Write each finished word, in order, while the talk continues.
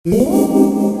Hello,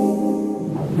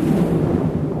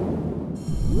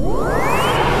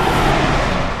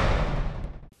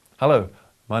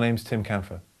 my name's Tim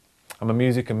Canfer. I'm a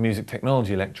music and music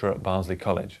technology lecturer at Barnsley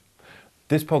College.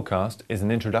 This podcast is an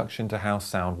introduction to how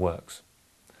sound works.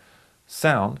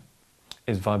 Sound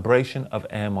is vibration of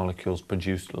air molecules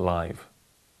produced live.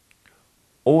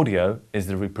 Audio is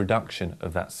the reproduction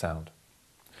of that sound.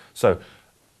 So,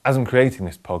 as I'm creating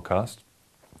this podcast,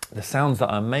 the sounds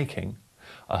that I'm making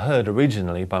are heard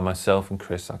originally by myself and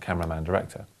Chris, our cameraman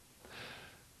director.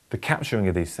 The capturing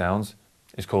of these sounds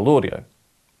is called audio.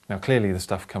 Now clearly the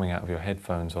stuff coming out of your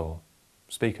headphones or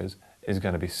speakers is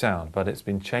going to be sound, but it's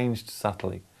been changed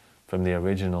subtly from the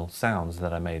original sounds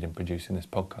that I made in producing this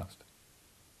podcast.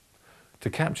 To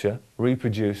capture,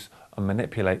 reproduce and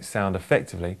manipulate sound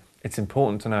effectively, it's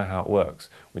important to know how it works,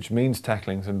 which means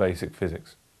tackling some basic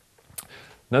physics.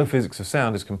 No physics of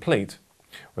sound is complete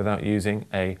without using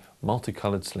a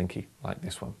multicoloured slinky like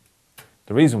this one.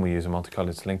 The reason we use a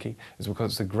multicoloured slinky is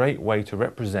because it's a great way to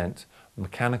represent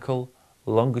mechanical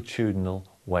longitudinal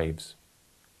waves.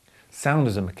 Sound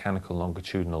is a mechanical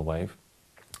longitudinal wave,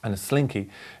 and a slinky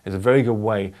is a very good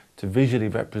way to visually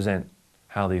represent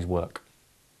how these work.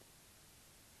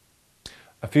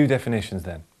 A few definitions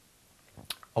then.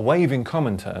 A wave in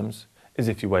common terms is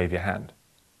if you wave your hand.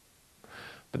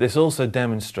 But this also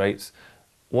demonstrates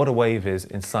what a wave is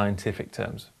in scientific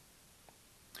terms.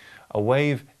 A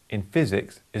wave in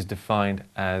physics is defined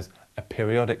as a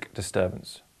periodic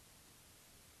disturbance.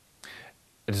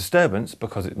 A disturbance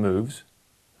because it moves,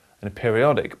 and a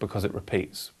periodic because it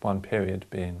repeats, one period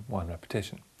being one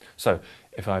repetition. So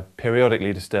if I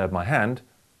periodically disturb my hand,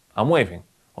 I'm waving,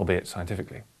 albeit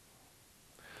scientifically.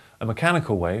 A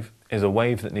mechanical wave is a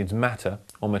wave that needs matter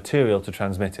or material to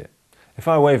transmit it. If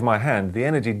I wave my hand, the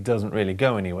energy doesn't really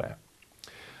go anywhere.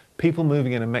 People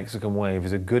moving in a Mexican wave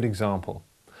is a good example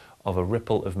of a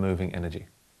ripple of moving energy.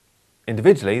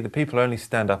 Individually, the people only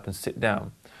stand up and sit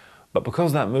down, but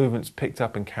because that movement's picked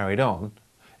up and carried on,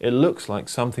 it looks like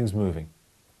something's moving.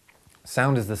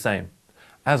 Sound is the same,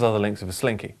 as are the links of a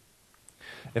slinky.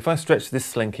 If I stretch this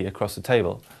slinky across the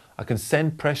table, I can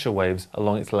send pressure waves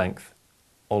along its length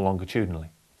or longitudinally.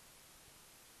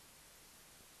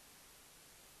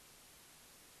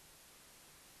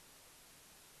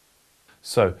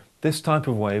 So, this type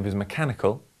of wave is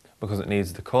mechanical because it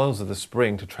needs the coils of the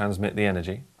spring to transmit the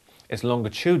energy. It's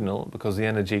longitudinal because the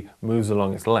energy moves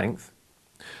along its length.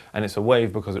 And it's a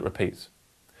wave because it repeats.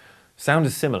 Sound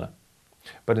is similar,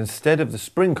 but instead of the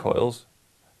spring coils,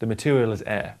 the material is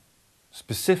air.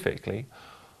 Specifically,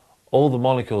 all the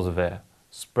molecules of air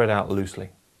spread out loosely.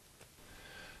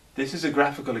 This is a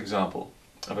graphical example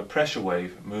of a pressure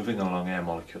wave moving along air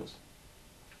molecules.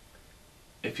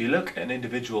 If you look at an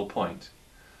individual point,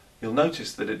 you'll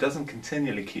notice that it doesn't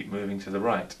continually keep moving to the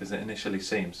right as it initially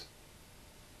seems.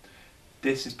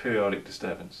 This is periodic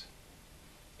disturbance.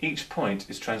 Each point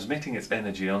is transmitting its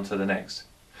energy onto the next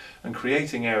and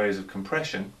creating areas of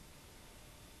compression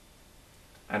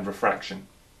and refraction.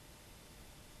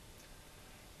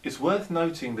 It's worth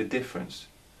noting the difference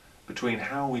between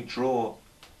how we draw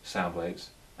sound waves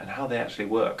and how they actually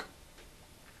work.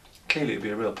 Clearly it would be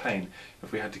a real pain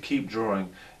if we had to keep drawing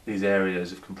these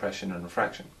areas of compression and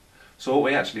refraction. So what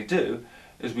we actually do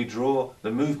is we draw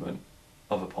the movement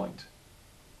of a point.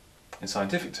 In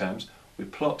scientific terms, we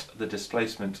plot the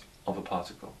displacement of a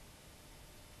particle.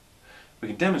 We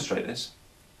can demonstrate this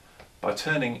by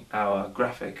turning our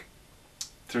graphic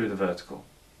through the vertical.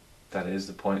 That is,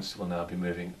 the points will now be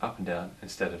moving up and down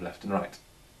instead of left and right.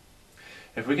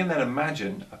 If we can then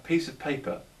imagine a piece of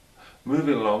paper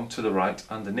moving along to the right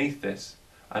underneath this,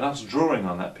 and us drawing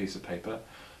on that piece of paper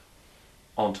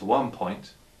onto one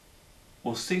point,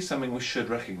 we'll see something we should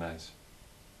recognise.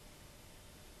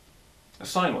 A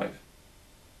sine wave.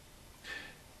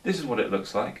 This is what it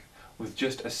looks like with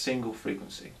just a single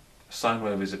frequency. A sine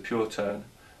wave is a pure tone.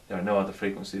 There are no other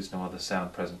frequencies, no other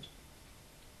sound present.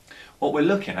 What we're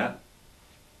looking at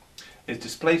is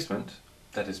displacement,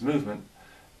 that is movement,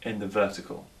 in the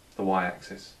vertical, the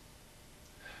y-axis.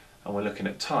 And we're looking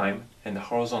at time in the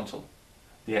horizontal,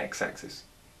 the x-axis.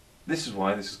 This is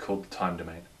why this is called the time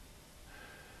domain.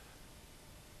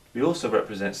 We also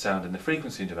represent sound in the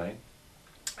frequency domain,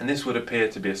 and this would appear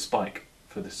to be a spike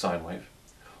for the sine wave,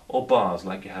 or bars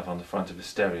like you have on the front of a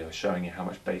stereo showing you how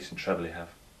much bass and treble you have.